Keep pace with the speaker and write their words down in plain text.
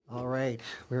right.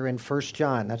 We're in First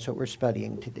John. That's what we're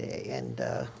studying today.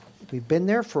 And we've been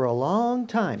there for a long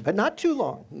time, but not too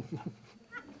long.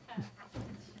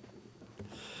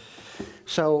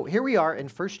 So here we are in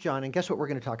First John, and guess what we're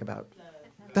going to talk about?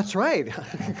 That's right.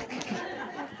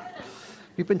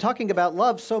 We've been talking about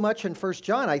love so much in First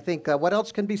John, I think, what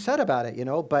else can be said about it,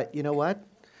 But you know what?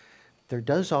 There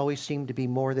does always seem to be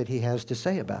more that he has to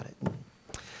say about it.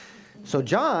 So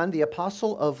John, the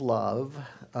apostle of love,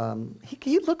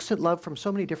 he looks at love from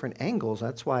so many different angles.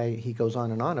 That's why he goes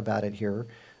on and on about it here.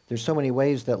 There's so many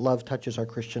ways that love touches our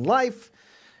Christian life.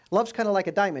 Love's kind of like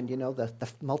a diamond, the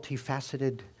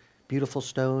multifaceted, beautiful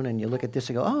stone. And you look at this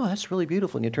and go, oh, that's really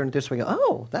beautiful. And you turn it this way and go,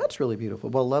 oh, that's really beautiful.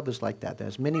 Well, love is like that.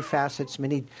 There's many facets,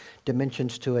 many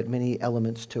dimensions to it, many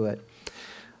elements to it.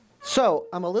 So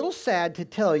I'm a little sad to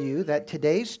tell you that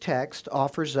today's text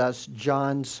offers us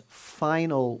John's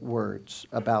final words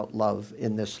about love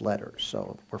in this letter.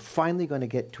 So we're finally going to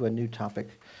get to a new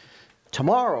topic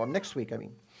next week.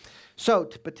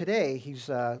 But today he's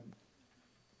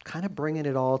kind of bringing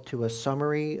it all to a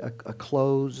summary, a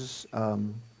close.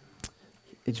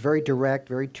 It's very direct,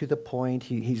 very to the point.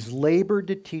 He's labored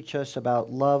to teach us about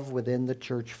love within the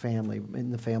church family, in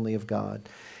the family of God.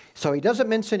 So he doesn't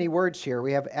mince any words here.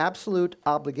 We have absolute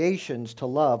obligations to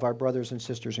love our brothers and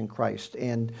sisters in Christ.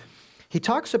 And he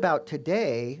talks about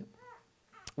today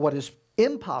what is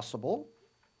impossible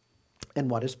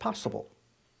and what is possible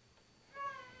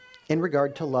in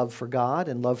regard to love for God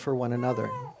and love for one another.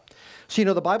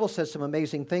 So, the Bible says some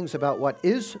amazing things about what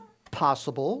is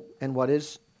possible and what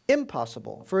is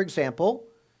impossible. For example,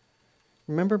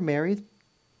 remember Mary,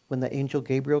 when the angel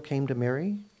Gabriel came to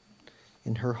Mary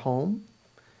in her home?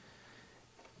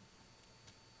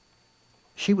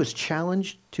 She was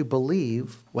challenged to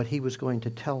believe what he was going to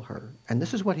tell her. And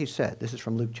this is what he said. This is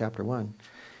from Luke chapter 1.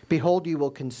 Behold, you will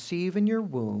conceive in your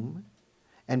womb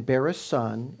and bear a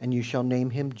son, and you shall name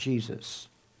him Jesus.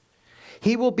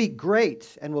 He will be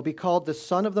great and will be called the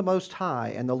Son of the Most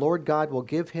High, and the Lord God will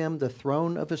give him the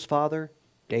throne of his father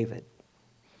David.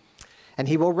 And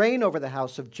he will reign over the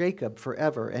house of Jacob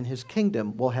forever, and his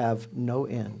kingdom will have no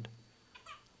end.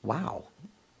 Wow.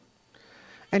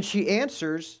 And she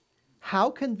answers,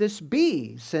 how can this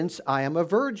be, since I am a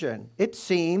virgin? It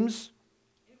seems,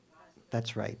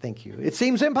 that's right, thank you. It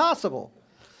seems impossible.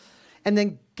 And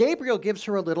then Gabriel gives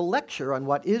her a little lecture on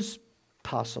what is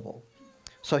possible.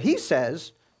 So he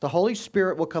says, the Holy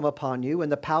Spirit will come upon you,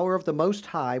 and the power of the Most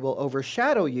High will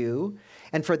overshadow you.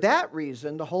 And for that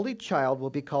reason, the Holy Child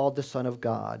will be called the Son of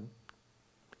God.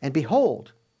 And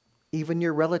behold, even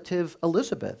your relative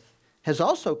Elizabeth has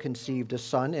also conceived a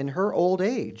son in her old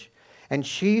age. And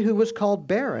she who was called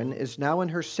barren is now in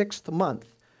her 6th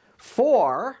month.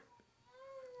 For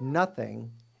nothing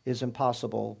is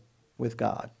impossible with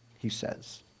God, he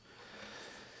says.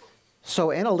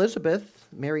 So Aunt Elizabeth,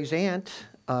 Mary's aunt,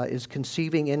 is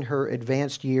conceiving in her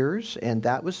advanced years, and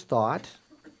that was thought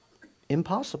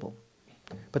impossible.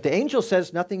 But the angel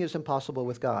says nothing is impossible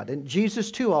with God. And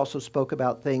Jesus, too, also spoke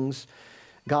about things,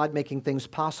 God making things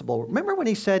possible. Remember when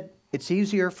he said, it's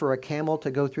easier for a camel to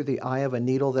go through the eye of a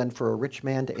needle than for a rich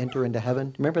man to enter into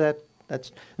heaven? Remember that?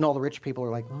 And all the rich people are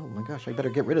like, oh my gosh, I better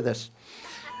get rid of this.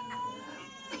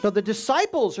 So the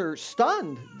disciples are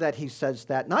stunned that he says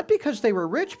that, not because they were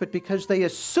rich, but because they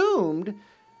assumed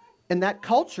in that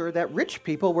culture that rich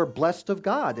people were blessed of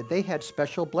God, that they had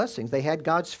special blessings. They had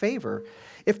God's favor.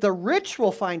 If the rich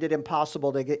will find it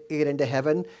impossible to get into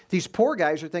heaven, these poor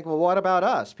guys are thinking, well, what about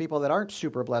us? People that aren't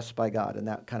super blessed by God in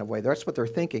that kind of way. That's what they're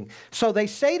thinking. So they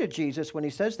say to Jesus when he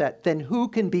says that, then who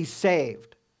can be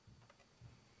saved?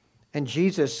 And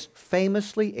Jesus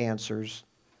famously answers,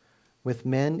 with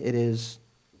men it is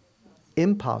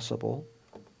impossible,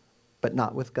 but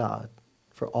not with God,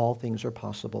 for all things are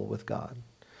possible with God.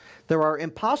 There are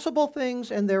impossible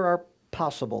things and there are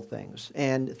possible things.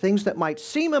 And things that might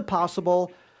seem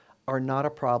impossible are not a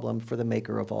problem for the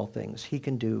maker of all things. He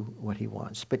can do what he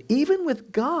wants. But even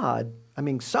with God,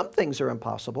 some things are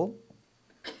impossible.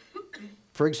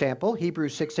 For example,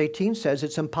 Hebrews 6:18 says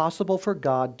it's impossible for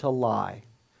God to lie.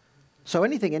 So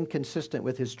anything inconsistent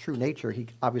with his true nature, he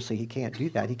can't do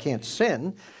that. He can't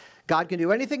sin. God can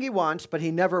do anything he wants, but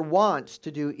he never wants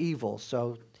to do evil.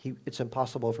 So it's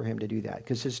impossible for him to do that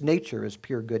because his nature is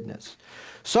pure goodness.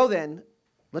 So then,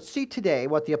 let's see today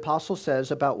what the apostle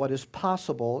says about what is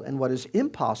possible and what is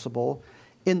impossible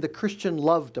in the Christian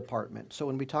love department. So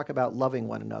when we talk about loving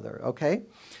one another, okay?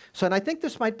 So, and I think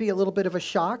this might be a little bit of a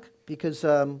shock because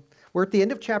we're at the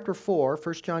end of chapter 4,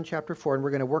 1 John chapter 4, and we're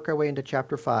going to work our way into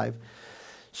chapter 5.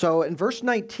 So in verse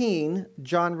 19,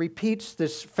 John repeats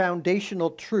this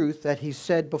foundational truth that he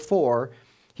said before.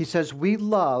 He He says, we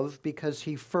love because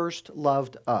he first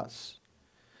loved us.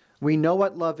 We know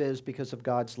what love is because of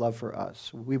God's love for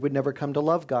us. We would never come to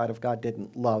love God if God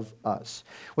didn't love us.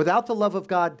 Without the love of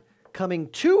God coming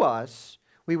to us,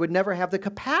 we would never have the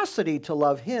capacity to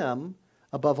love him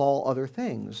above all other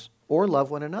things, or love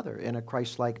one another in a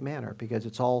Christ-like manner, because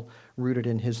it's all rooted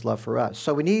in his love for us.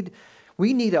 So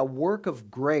we need a work of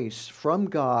grace from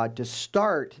God to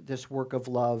start this work of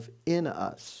love in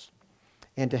us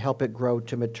and to help it grow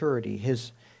to maturity.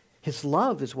 His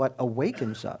love is what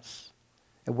awakens us.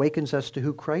 It awakens us to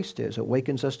who Christ is. It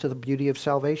awakens us to the beauty of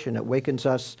salvation. It awakens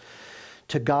us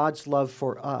to God's love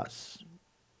for us.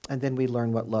 And then we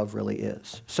learn what love really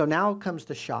is. So now comes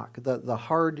the shock, the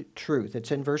hard truth.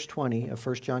 It's in verse 20 of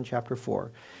 1 John chapter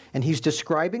 4. And he's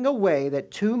describing a way that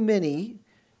too many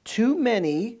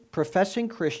professing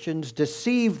Christians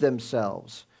deceive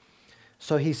themselves.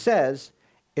 So he says,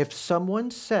 if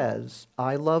someone says,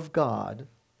 I love God,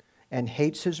 and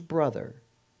hates his brother,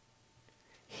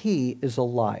 he is a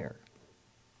liar.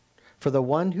 For the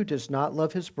one who does not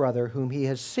love his brother whom he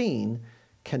has seen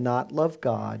cannot love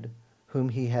God whom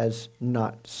he has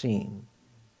not seen.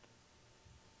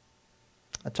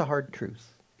 That's a hard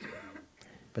truth,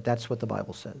 but that's what the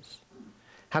Bible says.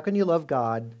 How can you love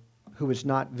God who is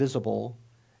not visible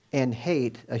and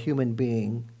hate a human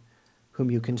being whom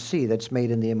you can see that's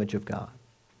made in the image of God?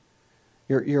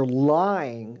 You're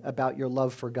lying about your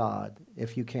love for God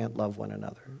if you can't love one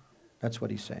another. That's what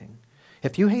he's saying.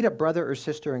 If you hate a brother or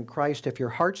sister in Christ, if your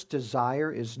heart's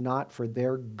desire is not for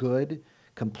their good,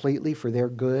 completely for their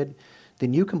good,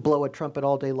 then you can blow a trumpet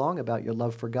all day long about your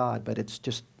love for God, but it's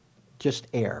just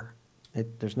air.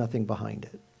 There's nothing behind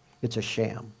it. It's a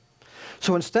sham.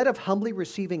 So instead of humbly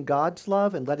receiving God's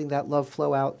love and letting that love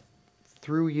flow out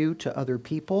through you to other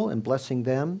people and blessing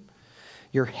them,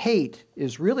 your hate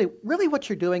is really what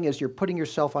you're doing is you're putting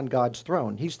yourself on God's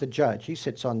throne. He's the judge. He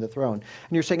sits on the throne.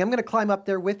 And you're saying, I'm going to climb up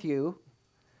there with you,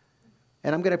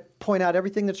 and I'm going to point out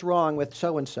everything that's wrong with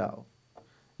so-and-so.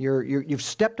 You've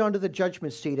stepped onto the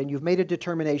judgment seat, and you've made a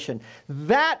determination.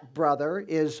 That brother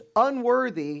is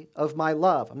unworthy of my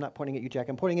love. I'm not pointing at you, Jack.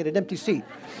 I'm pointing at an empty seat.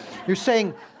 You're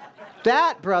saying,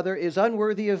 that brother is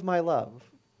unworthy of my love.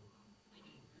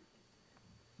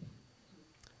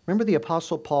 Remember the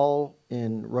Apostle Paul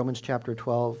in Romans chapter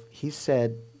 12? He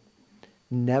said,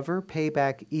 never pay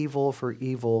back evil for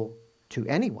evil to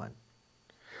anyone.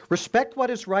 Respect what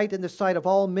is right in the sight of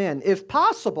all men. If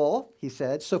possible, he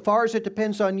said, so far as it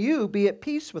depends on you, be at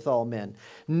peace with all men.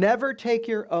 Never take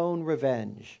your own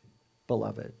revenge,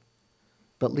 beloved,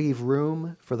 but leave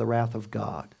room for the wrath of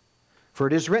God. For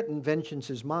it is written, vengeance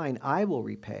is mine, I will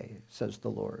repay, says the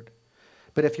Lord.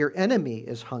 But if your enemy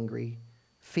is hungry,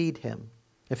 feed him.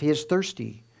 If he is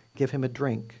thirsty, give him a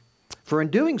drink. For in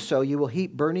doing so, you will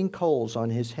heap burning coals on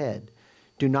his head.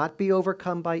 Do not be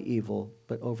overcome by evil,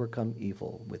 but overcome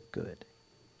evil with good.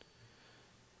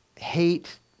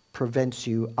 Hate prevents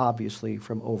you, obviously,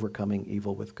 from overcoming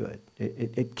evil with good.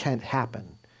 It can't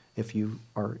happen if you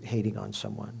are hating on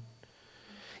someone.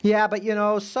 Yeah, but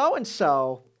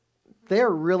so-and-so, they're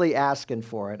really asking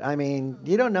for it. I mean,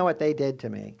 you don't know what they did to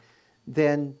me.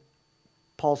 Then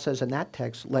Paul says in that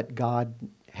text, let God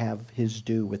have his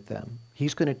due with them.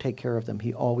 He's going to take care of them.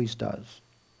 He always does.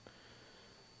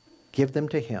 Give them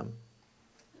to him.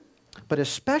 But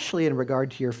especially in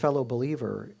regard to your fellow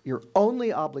believer, your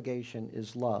only obligation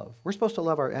is love. We're supposed to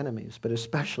love our enemies, but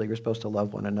especially we're supposed to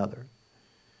love one another.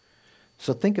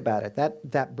 So think about it.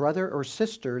 That brother or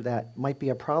sister that might be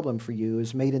a problem for you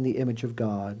is made in the image of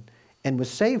God and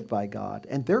was saved by God,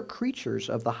 and they're creatures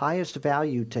of the highest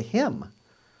value to him.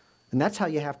 And that's how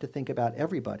you have to think about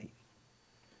everybody.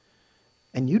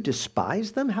 And you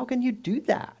despise them? How can you do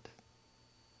that?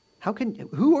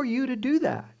 Who are you to do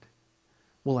that?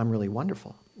 Well, I'm really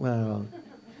wonderful. Well,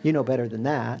 you know better than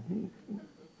that.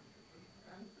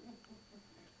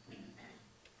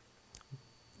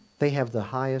 They have the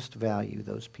highest value,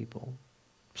 those people.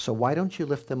 So why don't you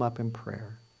lift them up in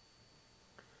prayer?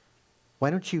 Why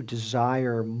don't you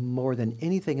desire more than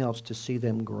anything else to see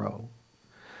them grow?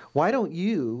 Why don't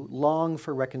you long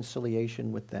for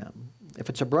reconciliation with them? If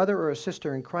it's a brother or a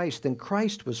sister in Christ, then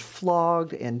Christ was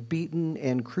flogged and beaten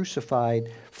and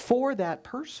crucified for that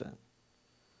person.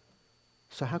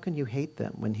 So how can you hate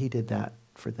them when he did that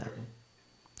for them?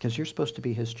 Because you're supposed to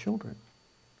be his children.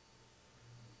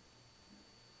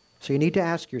 So you need to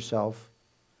ask yourself,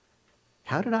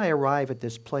 how did I arrive at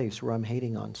this place where I'm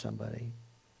hating on somebody,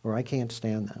 or I can't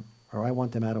stand them, or I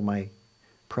want them out of my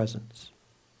presence?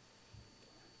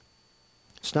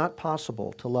 It's not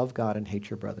possible to love God and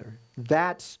hate your brother.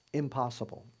 That's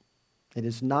impossible. It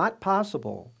is not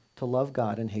possible to love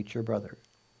God and hate your brother.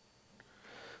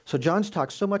 So John's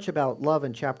talked so much about love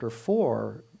in chapter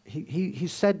 4. He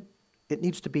said it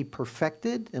needs to be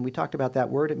perfected, and we talked about that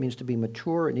word. It means to be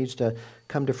mature. It needs to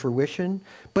come to fruition.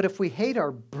 But if we hate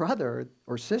our brother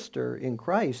or sister in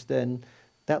Christ, then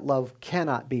that love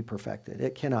cannot be perfected.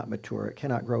 It cannot mature. It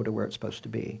cannot grow to where it's supposed to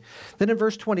be. Then in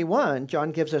verse 21,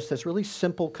 John gives us this really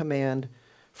simple command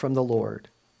from the Lord.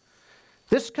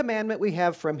 This commandment we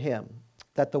have from him,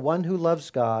 that the one who loves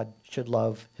God should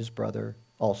love his brother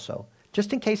also.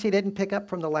 Just in case he didn't pick up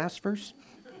from the last verse.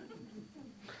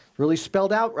 Really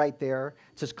spelled out right there.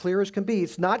 It's as clear as can be.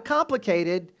 It's not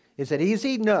complicated. Is it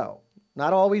easy? No.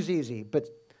 Not always easy. But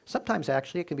sometimes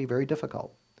actually it can be very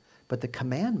difficult. But the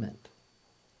commandment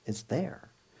is there.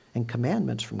 And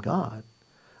commandments from God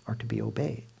are to be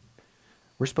obeyed.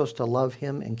 We're supposed to love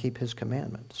him and keep his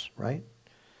commandments, right?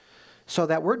 So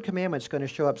that word commandment is going to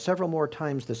show up several more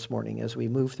times this morning as we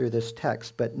move through this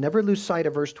text. But never lose sight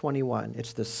of verse 21.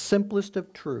 It's the simplest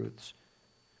of truths.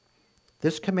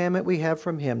 This commandment we have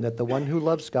from him, that the one who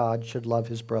loves God should love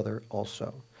his brother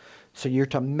also. So you're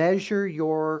to measure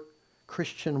your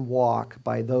Christian walk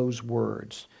by those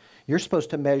words. You're supposed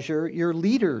to measure your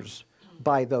leaders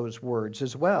by those words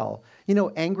as well. You know,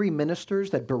 angry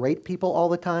ministers that berate people all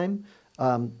the time,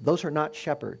 those are not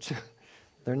shepherds.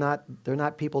 They're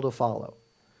not people to follow.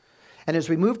 And as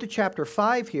we move to chapter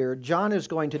 5 here, John is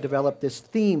going to develop this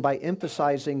theme by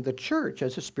emphasizing the church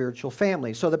as a spiritual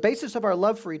family. So the basis of our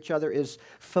love for each other is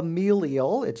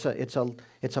familial. It's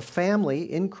a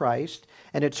family in Christ,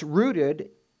 and it's rooted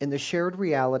in the shared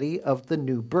reality of the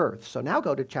new birth. So now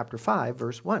go to chapter 5,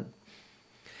 verse 1.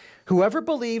 Whoever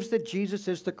believes that Jesus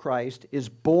is the Christ is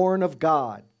born of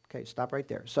God. Okay, stop right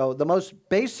there. So the most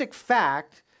basic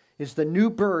fact is the new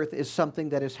birth is something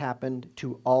that has happened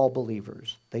to all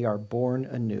believers. They are born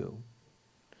anew.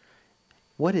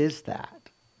 What is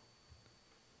that?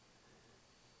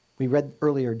 We read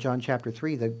earlier, John chapter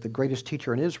 3, the greatest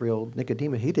teacher in Israel,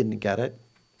 Nicodemus, he didn't get it.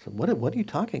 So what are you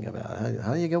talking about?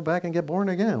 How do you go back and get born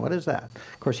again? What is that?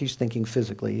 Of course, he's thinking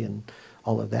physically and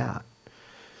all of that.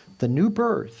 The new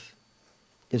birth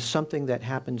is something that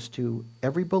happens to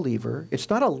every believer. It's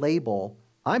not a label.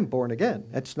 I'm born again.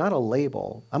 It's not a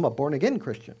label. I'm a born-again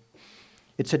Christian.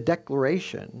 It's a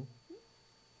declaration,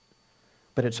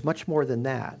 but it's much more than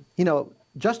that. You know,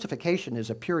 justification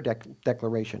is a pure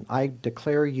declaration. I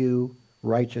declare you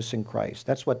righteous in Christ.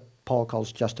 That's what Paul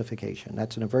calls justification.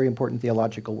 That's a very important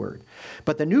theological word.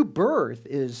 But the new birth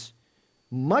is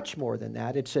much more than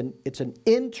that. It's an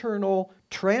internal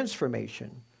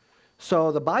transformation.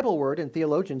 So the Bible word, and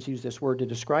theologians use this word to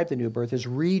describe the new birth, is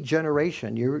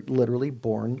regeneration. You're literally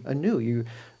born anew.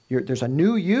 There's a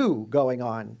new you going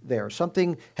on there.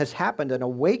 Something has happened. An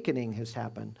awakening has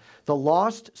happened. The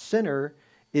lost sinner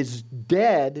is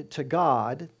dead to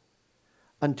God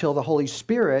until the Holy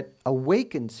Spirit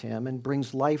awakens him and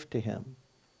brings life to him,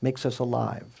 makes us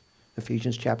alive.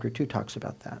 Ephesians chapter 2 talks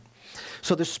about that.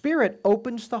 So the Spirit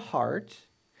opens the heart,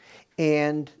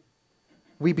 and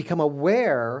we become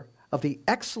aware of the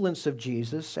excellence of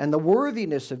Jesus and the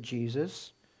worthiness of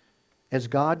Jesus as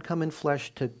God come in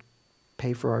flesh to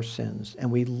pay for our sins. And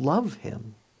we love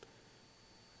him.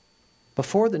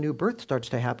 Before the new birth starts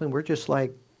to happen, we're just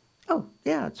like, oh,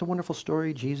 yeah, it's a wonderful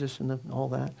story, Jesus and all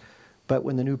that. But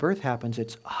when the new birth happens,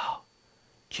 it's, oh,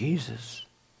 Jesus,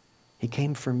 he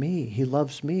came for me. He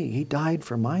loves me. He died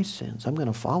for my sins. I'm going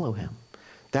to follow him.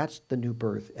 That's the new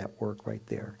birth at work right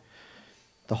there.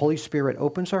 The Holy Spirit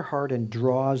opens our heart and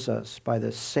draws us by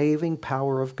the saving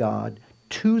power of God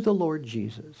to the Lord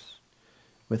Jesus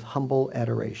with humble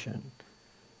adoration.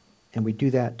 And we do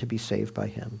that to be saved by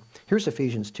him. Here's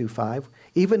Ephesians 2:5.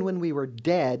 Even when we were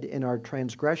dead in our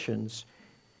transgressions,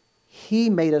 he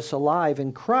made us alive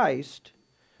in Christ.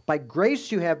 By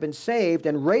grace you have been saved,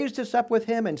 and raised us up with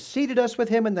him and seated us with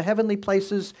him in the heavenly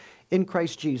places in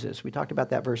Christ Jesus. We talked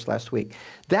about that verse last week.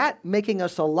 That making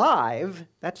us alive,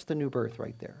 that's the new birth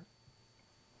right there.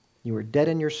 You were dead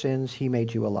in your sins, he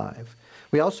made you alive.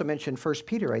 We also mentioned 1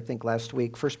 Peter, I think, last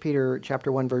week. 1 Peter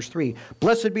chapter 1, verse 3.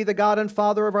 Blessed be the God and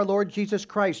Father of our Lord Jesus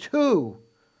Christ, who,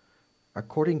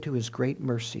 according to his great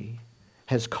mercy,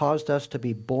 has caused us to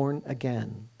be born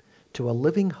again to a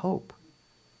living hope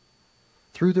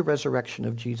through the resurrection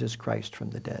of Jesus Christ from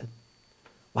the dead.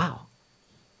 Wow.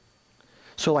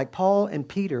 So like Paul and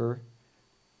Peter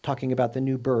talking about the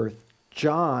new birth,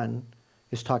 John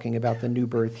is talking about the new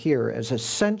birth here as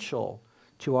essential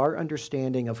to our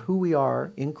understanding of who we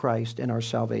are in Christ and our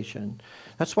salvation.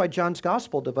 That's why John's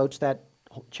gospel devotes that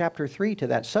chapter 3 to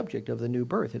that subject of the new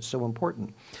birth. It's so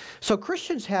important. So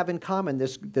Christians have in common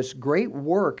this great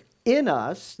work in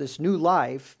us, this new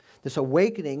life, this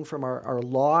awakening from our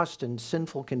lost and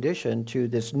sinful condition to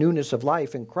this newness of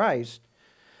life in Christ.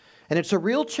 And it's a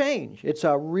real change. It's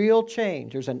a real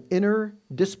change. There's an inner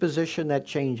disposition that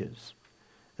changes.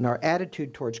 And our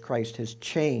attitude towards Christ has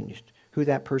changed who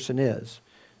that person is.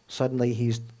 Suddenly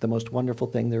he's the most wonderful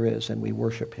thing there is, and we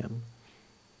worship him.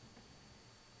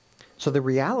 So the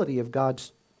reality of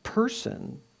God's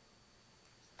person,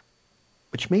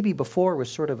 which maybe before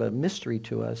was sort of a mystery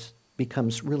to us,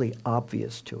 becomes really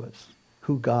obvious to us,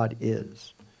 who God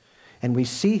is. And we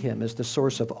see him as the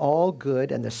source of all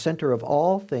good and the center of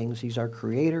all things. He's our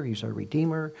creator. He's our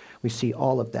redeemer. We see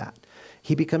all of that.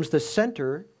 He becomes the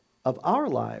center of our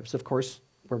lives, of course,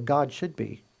 where God should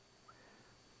be.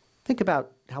 Think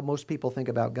about how most people think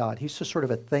about God. He's just sort of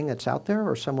a thing that's out there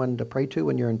or someone to pray to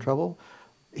when you're in trouble.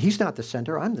 He's not the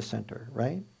center. I'm the center,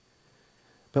 right?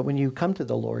 But when you come to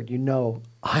the Lord, you know,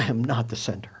 I am not the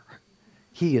center.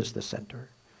 He is the center.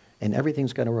 And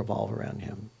everything's going to revolve around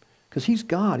him. Because he's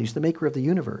God. He's the maker of the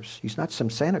universe. He's not some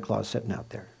Santa Claus sitting out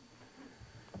there.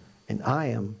 And I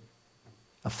am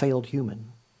a failed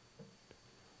human.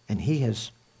 And he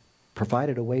has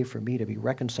provided a way for me to be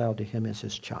reconciled to him as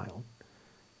his child.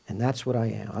 And that's what I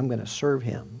am. I'm going to serve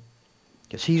him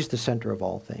because he's the center of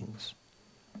all things.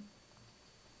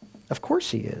 Of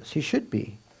course he is. He should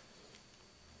be.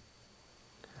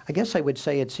 I guess I would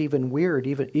say it's even weird,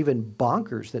 even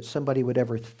bonkers that somebody would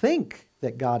ever think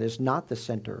that God is not the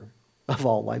center of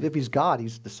all life. If he's God,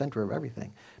 he's the center of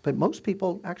everything. But most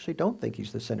people actually don't think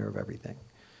he's the center of everything.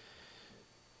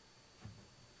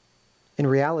 In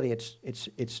reality,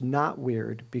 it's not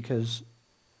weird because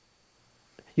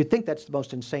you'd think that's the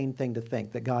most insane thing to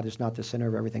think, that God is not the center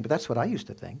of everything. But that's what I used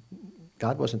to think.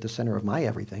 God wasn't the center of my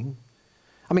everything.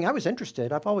 I mean, I was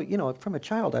interested. I've always, from a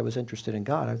child, I was interested in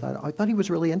God. I thought he was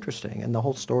really interesting. And the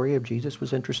whole story of Jesus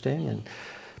was interesting. And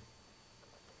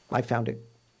I found it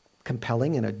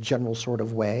compelling in a general sort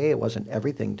of way. It wasn't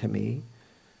everything to me.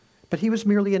 But he was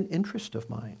merely an interest of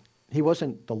mine. He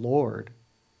wasn't the Lord.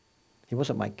 He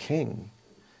wasn't my king.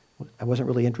 I wasn't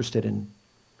really interested in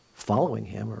following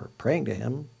him or praying to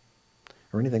him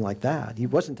or anything like that. He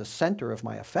wasn't the center of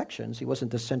my affections. He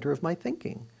wasn't the center of my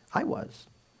thinking. I was.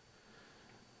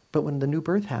 But when the new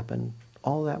birth happened,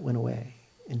 all that went away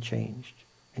and changed.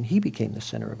 And he became the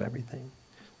center of everything.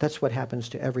 That's what happens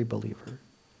to every believer.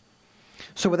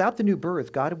 So without the new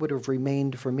birth, God would have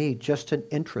remained for me just an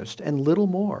interest and little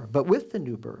more. But with the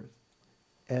new birth,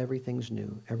 everything's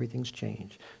new. Everything's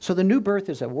changed. So the new birth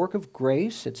is a work of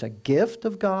grace. It's a gift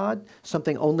of God,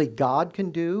 something only God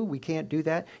can do. We can't do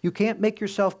that. You can't make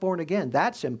yourself born again.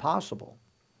 That's impossible.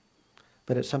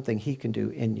 But it's something he can do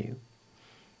in you.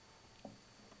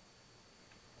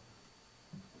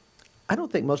 I don't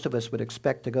think most of us would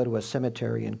expect to go to a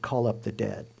cemetery and call up the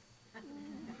dead.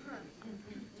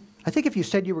 I think if you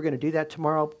said you were going to do that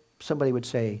tomorrow, somebody would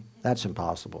say, that's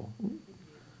impossible.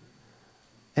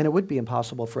 And it would be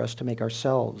impossible for us to make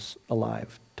ourselves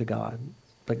alive to God.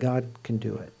 But God can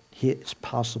do it. It's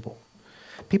possible.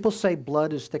 People say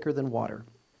blood is thicker than water,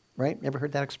 right? Ever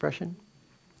heard that expression?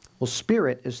 Well,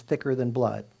 spirit is thicker than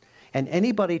blood. And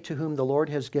anybody to whom the Lord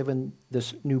has given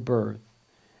this new birth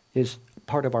is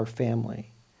part of our family.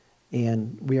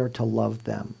 And we are to love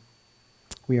them.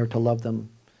 We are to love them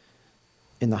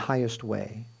in the highest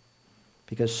way.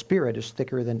 Because spirit is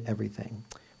thicker than everything.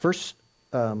 Verse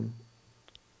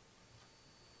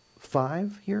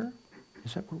 5 here.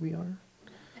 Is that where we are?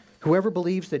 Whoever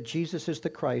believes that Jesus is the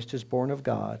Christ is born of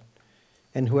God,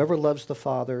 and whoever loves the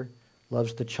Father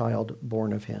loves the child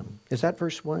born of him. Is that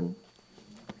verse 1?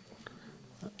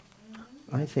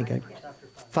 I think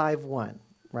 5:1,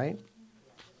 right?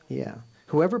 Yeah.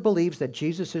 Whoever believes that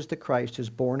Jesus is the Christ is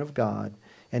born of God,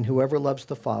 and whoever loves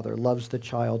the Father loves the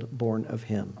child born of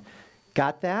him.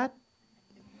 Got that?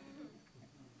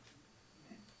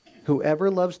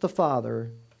 Whoever loves the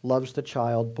Father loves the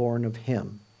child born of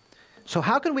him. So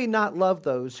how can we not love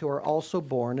those who are also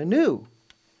born anew?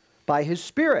 By his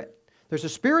Spirit. There's a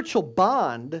spiritual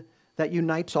bond that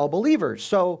unites all believers.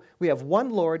 So we have one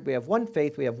Lord, we have one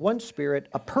faith, we have one Spirit,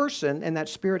 a person, and that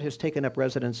Spirit has taken up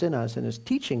residence in us and is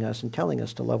teaching us and telling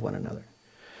us to love one another.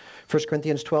 1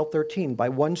 Corinthians 12:13, by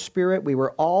one Spirit we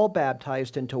were all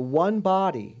baptized into one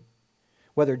body.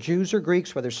 Whether Jews or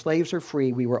Greeks, whether slaves or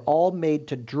free, we were all made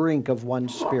to drink of one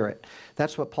Spirit.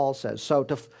 That's what Paul says. So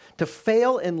to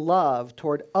fail in love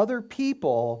toward other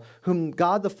people whom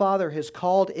God the Father has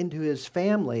called into his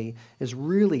family is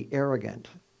really arrogant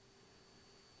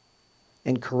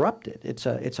and corrupted. It's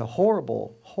a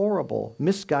horrible, horrible,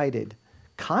 misguided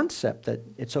concept that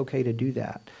it's okay to do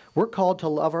that. We're called to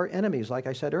love our enemies, like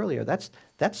I said earlier. That's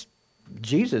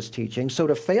Jesus' teaching. So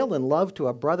to fail in love to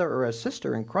a brother or a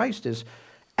sister in Christ is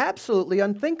absolutely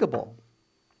unthinkable.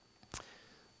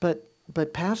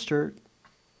 But Pastor,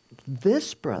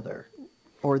 this brother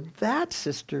or that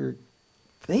sister,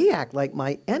 they act like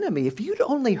my enemy. If you'd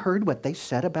only heard what they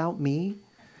said about me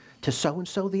to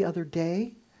so-and-so the other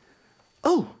day,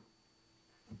 oh,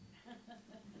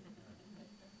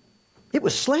 it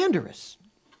was slanderous.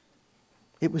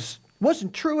 It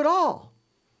wasn't true at all.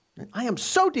 I am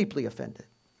so deeply offended.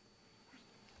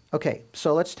 Okay,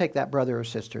 so let's take that brother or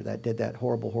sister that did that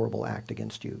horrible, horrible act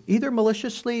against you, either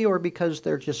maliciously or because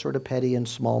they're just sort of petty and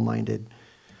small-minded.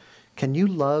 Can you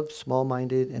love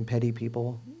small-minded and petty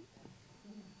people?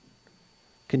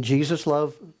 Can Jesus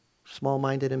love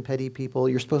small-minded and petty people?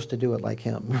 You're supposed to do it like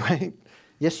him, right?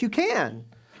 Yes, you can.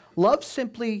 Love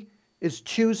simply is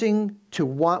choosing to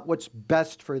want what's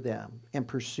best for them and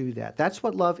pursue that. That's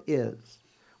what love is.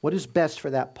 What is best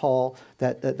for that Paul,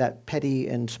 that petty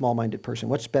and small-minded person?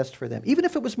 What's best for them? Even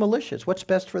if it was malicious, what's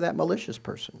best for that malicious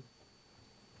person?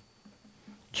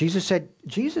 Jesus,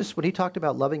 when he talked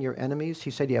about loving your enemies, he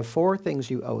said you have 4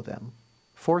 things you owe them.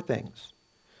 4 things.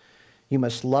 You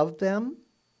must love them.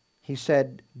 He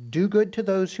said, do good to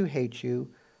those who hate you,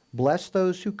 bless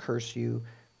those who curse you,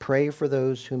 pray for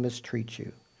those who mistreat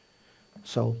you.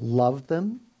 So love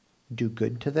them, do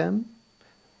good to them,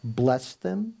 bless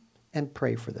them, and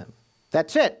pray for them.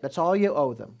 That's it. That's all you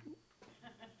owe them.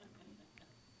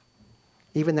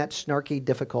 Even that snarky,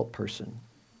 difficult person.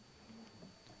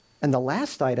 And the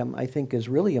last item I think is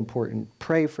really important,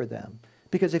 pray for them.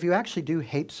 Because if you actually do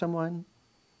hate someone,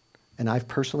 and I've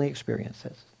personally experienced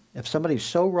this, if somebody's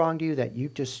so wronged you that you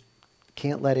just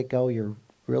can't let it go, you're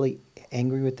really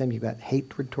angry with them, you've got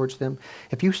hatred towards them,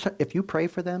 if you pray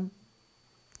for them,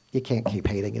 you can't keep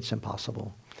hating. It's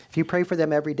impossible. If you pray for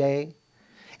them every day,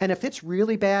 and if it's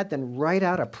really bad, then write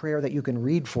out a prayer that you can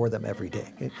read for them every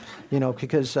day.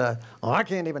 Because I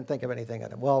can't even think of anything.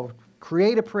 Well,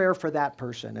 create a prayer for that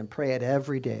person and pray it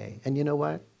every day. And you know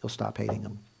what? You'll stop hating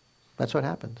them. That's what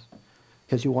happens.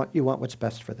 Because you want what's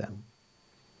best for them.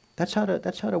 That's how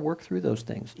to work through those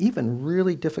things. Even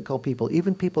really difficult people,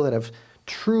 even people that have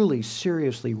truly,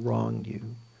 seriously wronged you.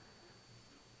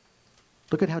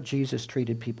 Look at how Jesus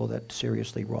treated people that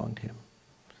seriously wronged him.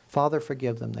 Father,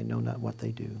 forgive them. They know not what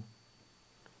they do.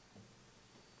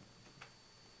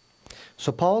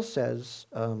 So Paul says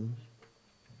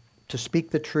to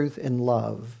speak the truth in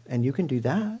love, and you can do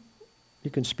that.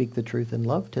 You can speak the truth in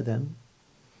love to them.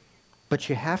 But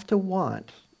you have to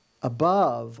want,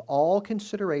 above all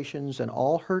considerations and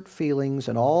all hurt feelings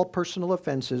and all personal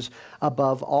offenses,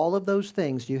 above all of those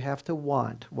things, you have to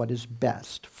want what is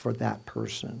best for that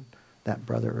person, that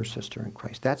brother or sister in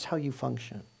Christ. That's how you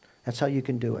function. That's how you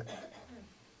can do it.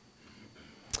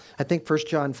 I think 1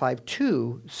 John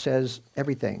 5:2 says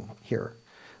everything here.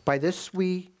 By this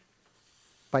we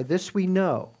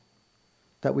know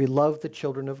that we love the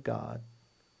children of God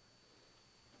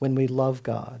when we love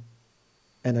God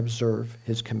and observe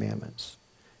his commandments.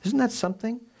 Isn't that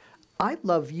something? I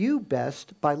love you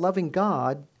best by loving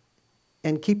God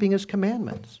and keeping his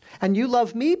commandments. And you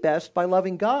love me best by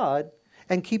loving God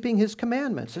and keeping his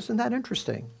commandments. Isn't that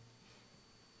interesting?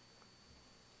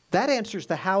 That answers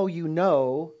the how you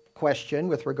know question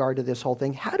with regard to this whole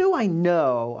thing. How do I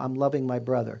know I'm loving my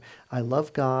brother? I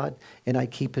love God and I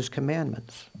keep his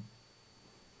commandments.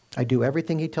 I do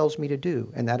everything he tells me to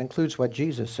do, and that includes what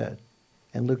Jesus said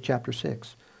in Luke chapter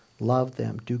 6. Love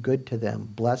them, do good to them,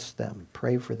 bless them,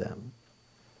 pray for them.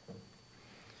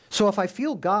 So if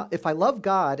I love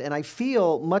God and I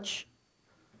feel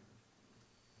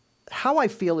how I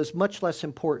feel is much less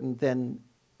important than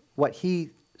what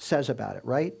he says about it,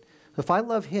 right? If I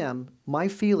love him, my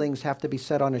feelings have to be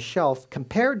set on a shelf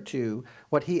compared to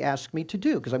what he asked me to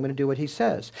do, because I'm going to do what he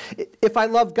says. If I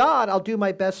love God, I'll do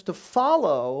my best to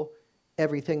follow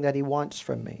everything that he wants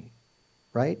from me,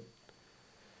 right?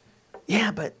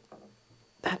 Yeah, but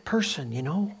that person,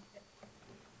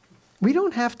 we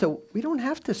don't have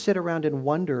to sit around and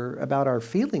wonder about our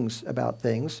feelings about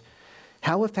things.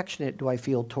 How affectionate do I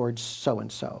feel towards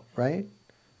so-and-so, right?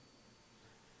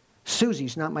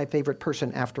 Susie's not my favorite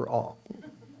person after all.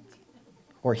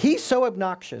 Or he's so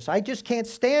obnoxious, I just can't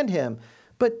stand him.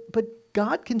 But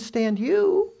God can stand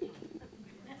you.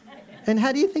 And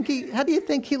how do you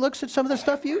think he looks at some of the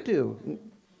stuff you do?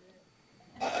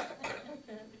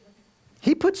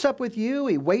 He puts up with you,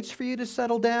 he waits for you to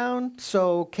settle down,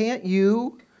 so can't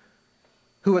you,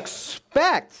 who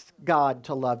expect God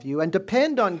to love you and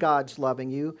depend on God's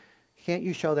loving you, can't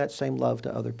you show that same love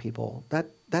to other people?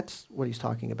 That's what he's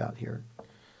talking about here.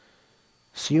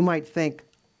 So you might think,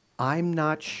 I'm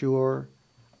not sure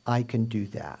I can do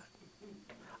that.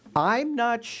 I'm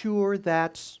not sure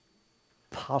that's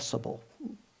possible.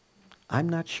 I'm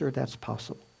not sure that's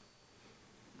possible.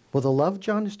 Well, the love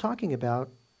John is talking about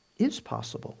is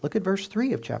possible. Look at verse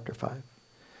 3 of chapter 5.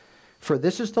 For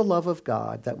this is the love of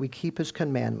God, that we keep his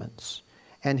commandments,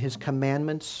 and his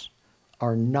commandments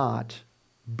are not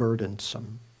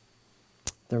burdensome.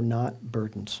 They're not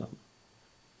burdensome.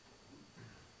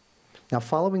 Now,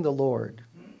 following the Lord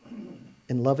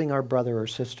and loving our brother or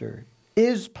sister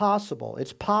is possible.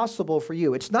 It's possible for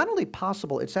you. It's not only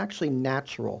possible, it's actually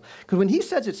natural. Because when he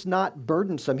says it's not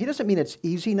burdensome, he doesn't mean it's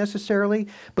easy necessarily,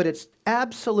 but it's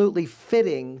absolutely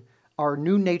fitting our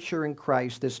new nature in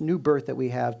Christ, this new birth that we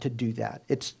have, to do that.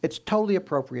 It's totally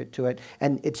appropriate to it,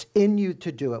 and it's in you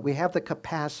to do it. We have the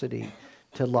capacity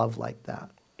to love like that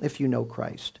if you know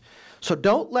Christ. So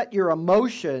don't let your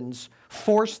emotions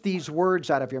force these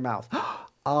words out of your mouth.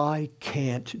 I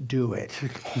can't do it.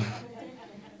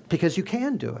 Because you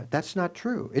can do it. That's not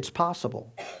true. It's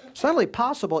possible. It's not only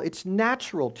possible, it's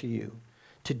natural to you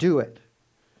to do it.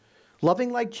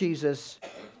 Loving like Jesus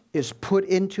is put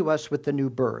into us with the new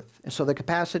birth. And so the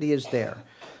capacity is there.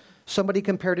 Somebody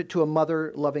compared it to a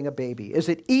mother loving a baby. Is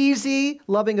it easy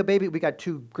loving a baby? We got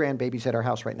 2 grandbabies at our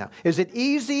house right now. Is it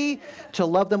easy to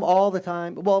love them all the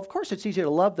time? Well, of course it's easier to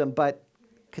love them, but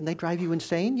can they drive you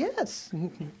insane? Yes.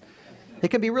 It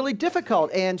can be really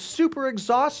difficult and super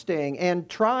exhausting and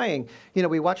trying. You know,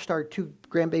 we watched our 2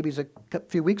 grandbabies a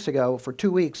few weeks ago for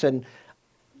 2 weeks, and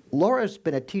Laura's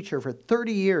been a teacher for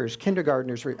 30 years,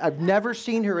 kindergartners. I've never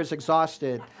seen her as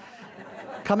exhausted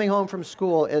coming home from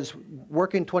school as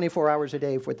working 24 hours a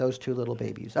day with those 2 little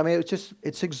babies. I mean,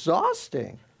 it's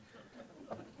exhausting.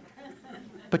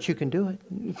 But you can do it.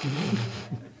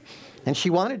 And she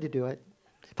wanted to do it.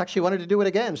 In fact, she wanted to do it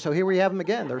again, so here we have them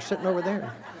again. They're sitting over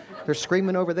there. They're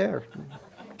screaming over there.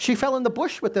 She fell in the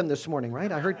bush with them this morning,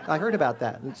 right? I heard about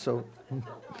that, and so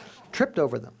tripped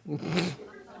over them.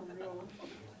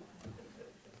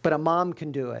 But a mom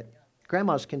can do it.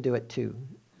 Grandmas can do it too.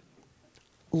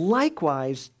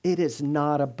 Likewise, it is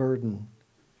not a burden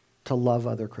to love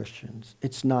other Christians.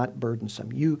 It's not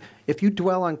burdensome. If you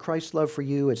dwell on Christ's love for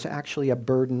you, it's actually a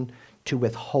burden to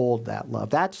withhold that love.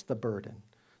 That's the burden.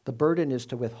 The burden is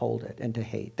to withhold it and to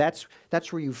hate. That's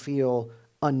where you feel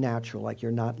unnatural, like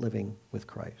you're not living with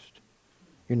Christ.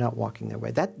 You're not walking their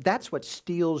way. That's what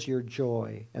steals your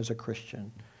joy as a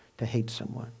Christian, to hate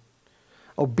someone.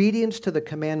 Obedience to the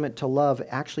commandment to love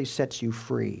actually sets you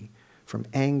free from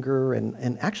anger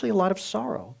and actually a lot of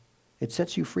sorrow. It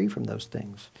sets you free from those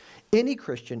things. Any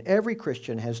Christian, every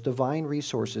Christian has divine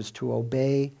resources to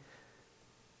obey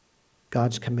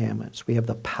God's commandments. We have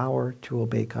the power to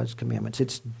obey God's commandments.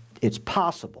 It's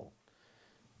possible.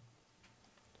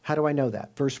 How do I know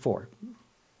that? Verse 4.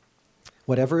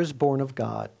 Whatever is born of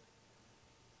God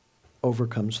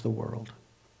overcomes the world.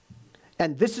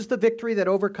 And this is the victory that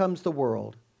overcomes the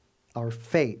world, our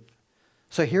faith.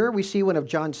 So here we see one of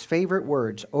John's favorite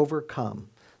words, overcome.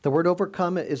 The word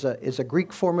overcome is a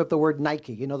Greek form of the word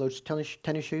Nike. You know those tennis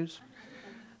shoes?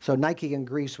 So Nike in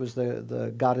Greece was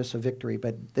the goddess of victory,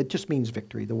 but it just means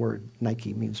victory. The word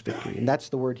Nike means victory, and that's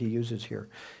the word he uses here.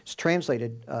 It's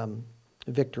translated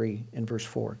victory in verse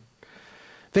 4.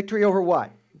 Victory over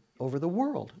what? Over the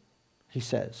world, he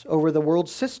says. Over the world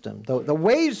system, the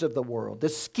ways of the world, the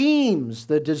schemes,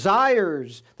 the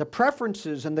desires, the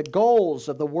preferences, and the goals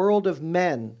of the world of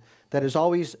men that is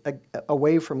always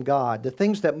away from God. The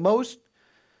things that most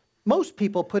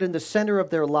people put in the center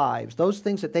of their lives, those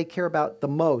things that they care about the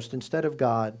most instead of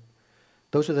God,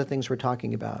 those are the things we're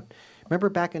talking about. Remember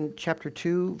back in chapter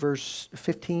 2, verse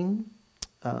 15,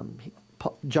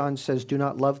 John says, do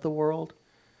not love the world,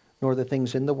 nor the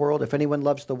things in the world. If anyone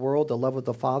loves the world, the love of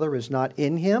the Father is not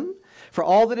in him. For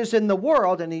all that is in the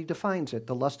world, and he defines it,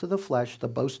 the lust of the flesh, the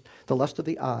lust of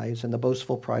the eyes, and the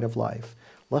boastful pride of life.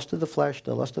 Lust of the flesh,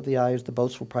 the lust of the eyes, the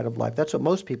boastful pride of life. That's what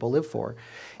most people live for.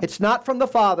 It's not from the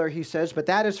Father, he says, but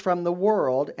that is from the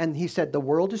world. And he said the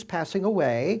world is passing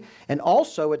away, and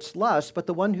also its lust, but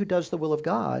the one who does the will of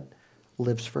God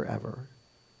lives forever.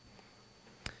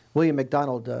 William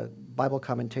MacDonald, a Bible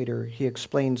commentator, he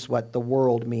explains what the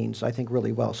world means, I think,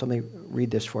 really well. So let me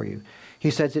read this for you. He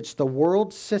says it's the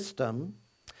world system.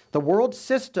 The world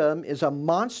system is a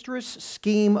monstrous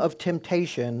scheme of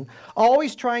temptation,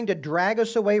 always trying to drag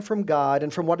us away from God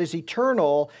and from what is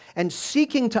eternal, and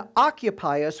seeking to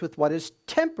occupy us with what is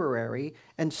temporary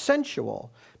and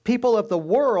sensual. People of the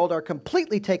world are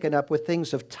completely taken up with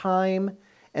things of time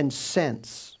and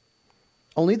sense.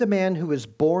 Only the man who is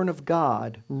born of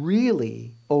God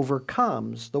really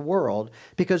overcomes the world,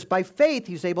 because by faith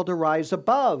he's able to rise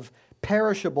above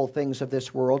perishable things of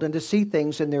this world and to see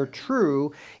things in their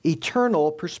true,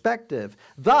 eternal perspective.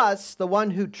 Thus, the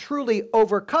one who truly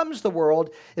overcomes the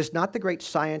world is not the great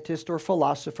scientist or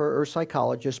philosopher or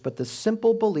psychologist, but the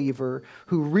simple believer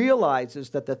who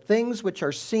realizes that the things which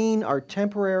are seen are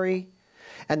temporary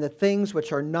and the things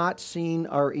which are not seen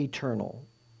are eternal.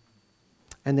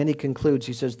 And then he concludes,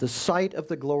 he says, the sight of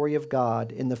the glory of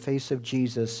God in the face of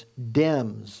Jesus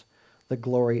dims the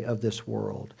glory of this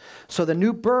world. So the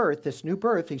new birth, this new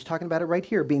birth, he's talking about it right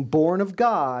here, being born of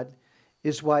God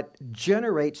is what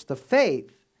generates the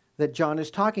faith that John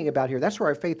is talking about here. That's where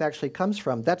our faith actually comes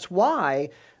from. That's why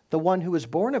the one who is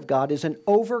born of God is an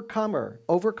overcomer,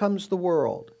 overcomes the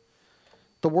world.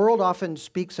 The world often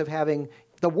speaks of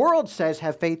the world says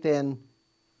have faith in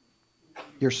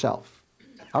yourself.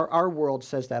 Our world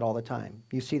says that all the time.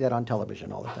 You see that on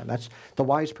television all the time. That's the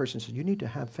wise person says, you need to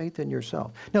have faith in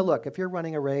yourself. Now look, if you're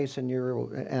running a race and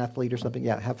you're an athlete or something,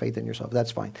 yeah, have faith in yourself.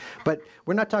 That's fine. But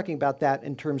we're not talking about that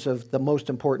in terms of the most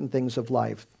important things of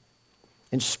life.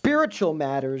 In spiritual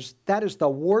matters, that is the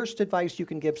worst advice you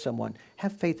can give someone.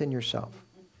 Have faith in yourself.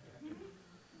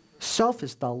 Self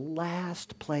is the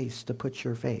last place to put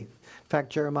your faith. In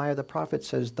fact, Jeremiah the prophet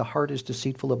says the heart is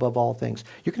deceitful above all things.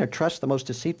 You're going to trust the most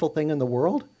deceitful thing in the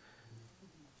world?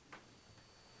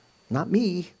 Not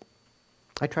me.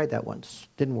 I tried that once.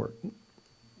 Didn't work.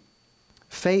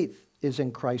 Faith is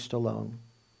in Christ alone.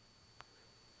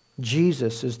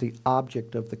 Jesus is the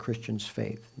object of the Christian's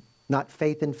faith. Not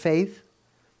faith in faith,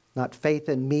 not faith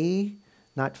in me,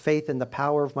 not faith in the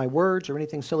power of my words or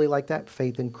anything silly like that.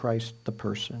 Faith in Christ, the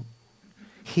person.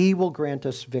 He will grant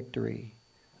us victory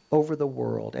over the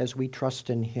world as we trust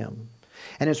in him.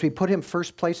 And as we put him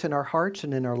first place in our hearts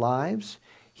and in our lives,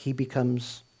 he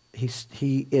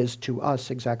is to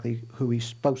us exactly who he's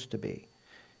supposed to be.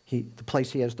 The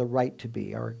place he has the right to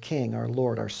be, our King, our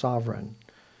Lord, our Sovereign,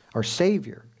 our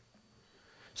Savior.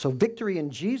 So victory in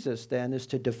Jesus then is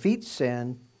to defeat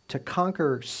sin, to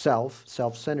conquer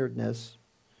self-centeredness,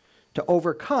 to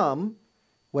overcome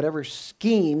whatever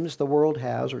schemes the world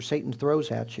has or Satan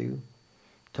throws at you,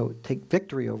 to take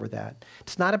victory over that.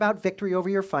 It's not about victory over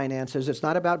your finances. It's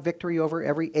not about victory over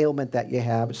every ailment that you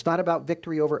have. It's not about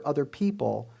victory over other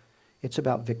people. It's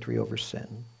about victory over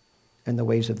sin and the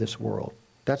ways of this world.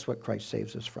 That's what Christ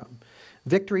saves us from.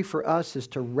 Victory for us is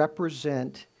to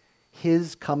represent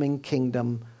his coming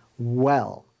kingdom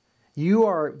well. You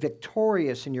are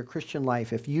victorious in your Christian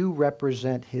life if you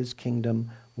represent his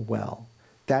kingdom well.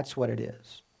 That's what it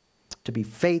is. To be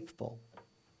faithful,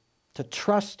 to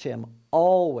trust him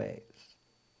always.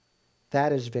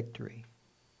 That is victory.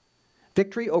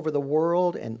 Victory over the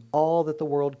world and all that the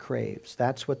world craves.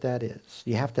 That's what that is.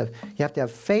 You have to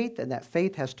have faith, and that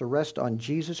faith has to rest on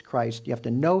Jesus Christ. You have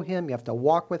to know him. You have to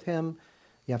walk with him.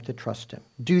 You have to trust him.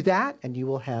 Do that, and you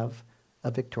will have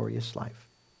a victorious life.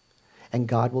 And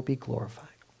God will be glorified.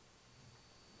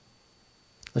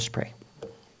 Let's pray.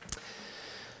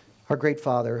 Our great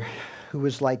Father, who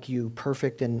is like you,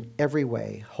 perfect in every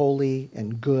way, holy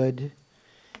and good,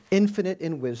 infinite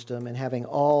in wisdom, and having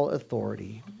all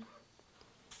authority.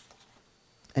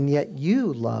 And yet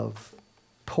you love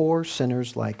poor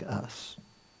sinners like us.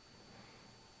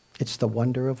 It's the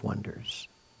wonder of wonders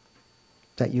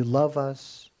that you love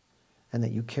us and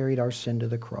that you carried our sin to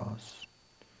the cross.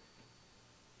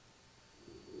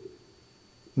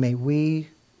 May we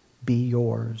be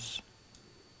yours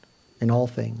in all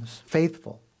things.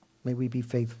 Faithful. May we be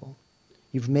faithful.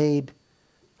 You've made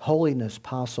holiness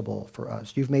possible for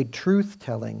us. You've made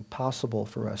truth-telling possible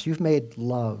for us. You've made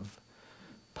love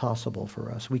possible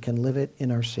for us. We can live it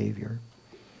in our Savior.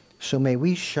 So may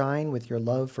we shine with your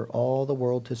love for all the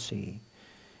world to see.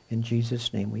 In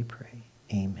Jesus' name we pray.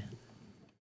 Amen.